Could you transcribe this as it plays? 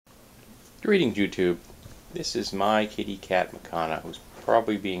Greetings, YouTube. This is my kitty cat Makana, who's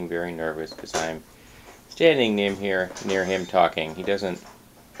probably being very nervous because I'm standing near him talking. He doesn't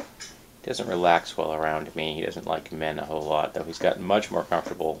relax well around me. He doesn't like men a whole lot, though he's gotten much more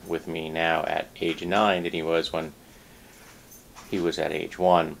comfortable with me now at age 9 than he was when he was at age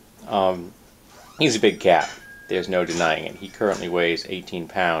 1. He's a big cat. There's no denying it. He currently weighs 18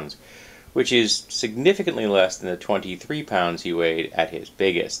 pounds, which is significantly less than the 23 pounds he weighed at his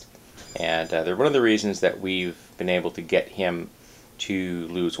biggest. And they're one of the reasons that we've been able to get him to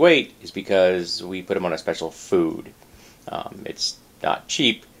lose weight is because we put him on a special food. It's not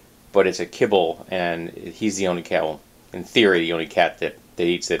cheap, but it's a kibble, and he's the only cat, well, in theory, the only cat that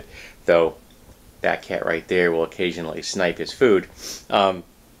eats it, though that cat right there will occasionally snipe his food.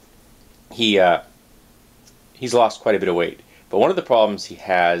 He's lost quite a bit of weight. But one of the problems he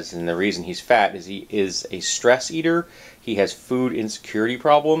has, and the reason he's fat, is he is a stress eater. He has food insecurity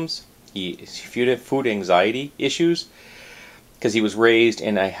problems. He has food anxiety issues because he was raised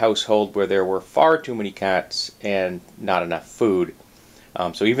in a household where there were far too many cats and not enough food.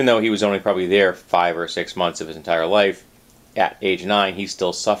 So even though he was only probably there 5 or 6 months of his entire life, at age 9, he's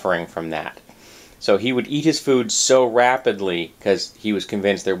still suffering from that. So he would eat his food so rapidly because he was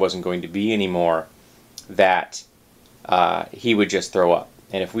convinced there wasn't going to be any more that he would just throw up.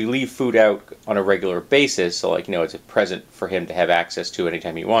 And if we leave food out on a regular basis, so like, it's a present for him to have access to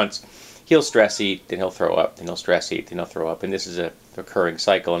anytime he wants, he'll stress eat, then he'll throw up, then he'll stress eat, then he'll throw up. And this is a recurring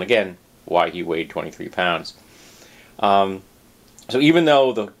cycle. And again, why he weighed 23 pounds. So even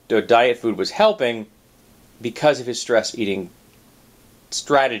though the diet food was helping, because of his stress eating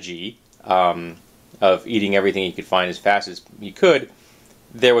strategy of eating everything he could find as fast as he could,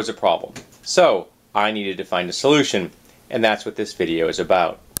 there was a problem. So I needed to find a solution. And that's what this video is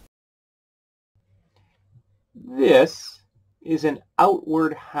about. This is an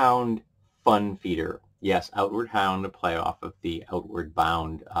Outward Hound fun feeder. Yes, Outward Hound, a play off of the Outward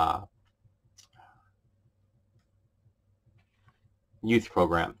Bound youth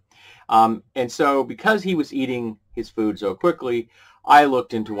program. And so because he was eating his food so quickly, I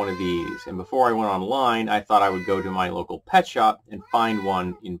looked into one of these. And before I went online, I thought I would go to my local pet shop and find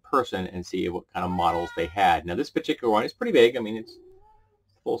one in person and see what kind of models they had. Now, this particular one is pretty big. I mean, it's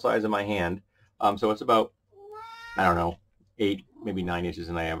full size of my hand. So it's about, I don't know, 8, maybe 9 inches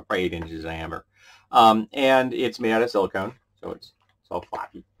in diameter, probably 8 inches in diameter. And it's made out of silicone, so it's all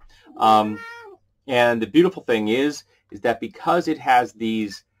flappy. And the beautiful thing is that because it has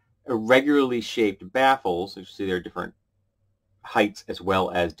these irregularly shaped baffles, as you see, there are different heights as well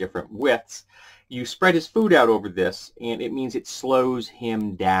as different widths, you spread his food out over this, and it means it slows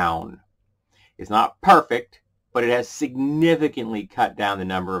him down. It's not perfect, but it has significantly cut down the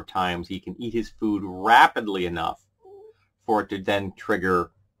number of times he can eat his food rapidly enough for it to then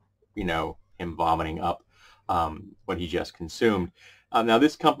trigger, him vomiting up what he just consumed. Now,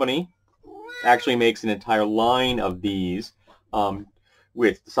 this company actually makes an entire line of these.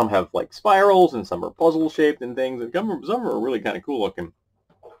 With some have like spirals and some are puzzle shaped and things, and some are really kind of cool looking.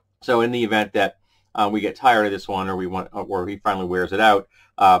 So in the event that we get tired of this one, or he finally wears it out,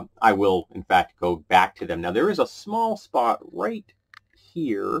 I will in fact go back to them. Now there is a small spot right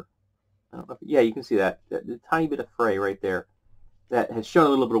here. I don't know yeah, you can see that the tiny bit of fray right there that has shown a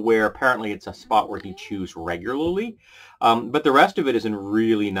little bit of wear. Apparently it's a spot where he chews regularly, but the rest of it is in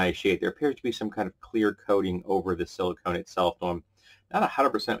really nice shape. There appears to be some kind of clear coating over the silicone itself. So I'm not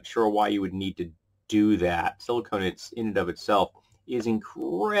 100% sure why you would need to do that. Silicone in and of itself is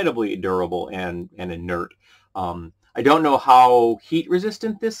incredibly durable and inert. I don't know how heat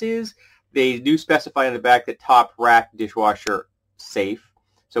resistant this is. They do specify on the back that top rack dishwasher safe.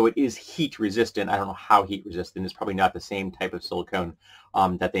 So it is heat resistant. I don't know how heat resistant. It's probably not the same type of silicone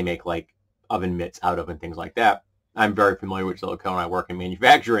that they make like oven mitts out of and things like that. I'm very familiar with silicone. I work in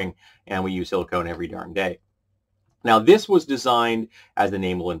manufacturing and we use silicone every darn day. Now, this was designed, as the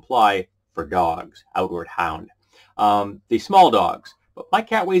name will imply, for dogs, Outward Hound. The small dogs. But my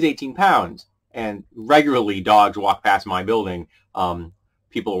cat weighs 18 pounds, and regularly dogs walk past my building.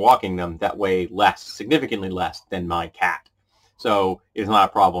 People are walking them that weigh less, significantly less than my cat. So it's not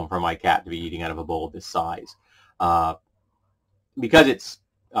a problem for my cat to be eating out of a bowl of this size. Because it's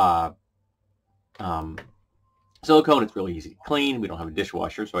silicone, it's really easy to clean. We don't have a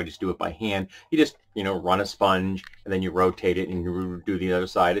dishwasher, so I just do it by hand. You just, run a sponge, and then you rotate it, and you do the other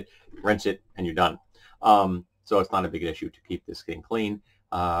side, rinse it, and you're done. So it's not a big issue to keep this thing clean.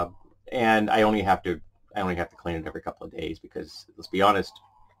 And I only have to clean it every couple of days because, let's be honest,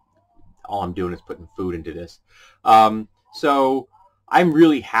 all I'm doing is putting food into this. So I'm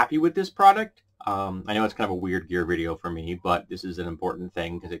really happy with this product. I know it's kind of a weird gear video for me, but this is an important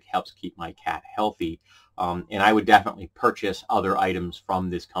thing because it helps keep my cat healthy. And I would definitely purchase other items from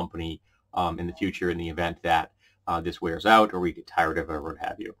this company in the future in the event that this wears out or we get tired of it or what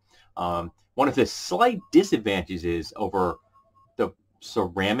have you. One of the slight disadvantages is over the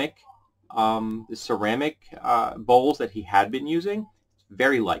ceramic bowls that he had been using. It's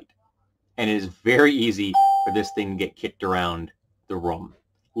very light, and it is very easy for this thing to get kicked around the room.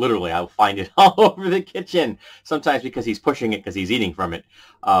 Literally, I'll find it all over the kitchen, sometimes because he's pushing it because he's eating from it.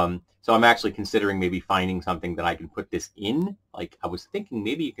 So I'm actually considering maybe finding something that I can put this in. Like, I was thinking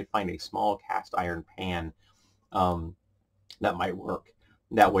maybe you could find a small cast iron pan that might work.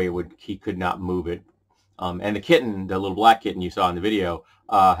 That way he could not move it. And the kitten, the little black kitten you saw in the video,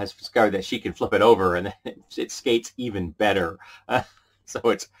 has discovered that she can flip it over and then it skates even better. So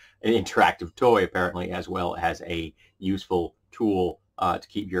it's an interactive toy, apparently, as well as a useful tool to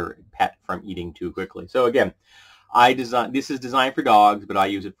keep your pet from eating too quickly. So again, this is designed for dogs, but I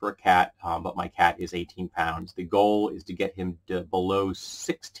use it for a cat. But my cat is 18 pounds. The goal is to get him to below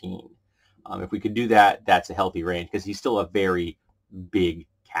 16. If we could do that, that's a healthy range because he's still a very big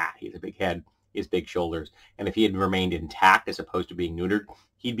cat. He has a big head, he has big shoulders, and if he had remained intact as opposed to being neutered,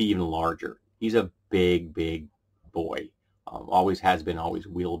 he'd be even larger. He's a big, big boy. Always has been, always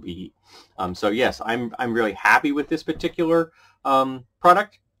will be. So yes, I'm really happy with this particular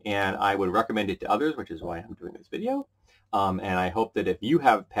product, and I would recommend it to others, which is why I'm doing this video. And I hope that if you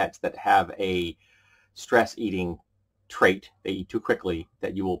have pets that have a stress eating trait, they eat too quickly,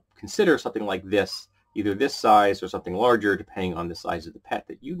 that you will consider something like this, either this size or something larger, depending on the size of the pet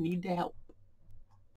that you need to help.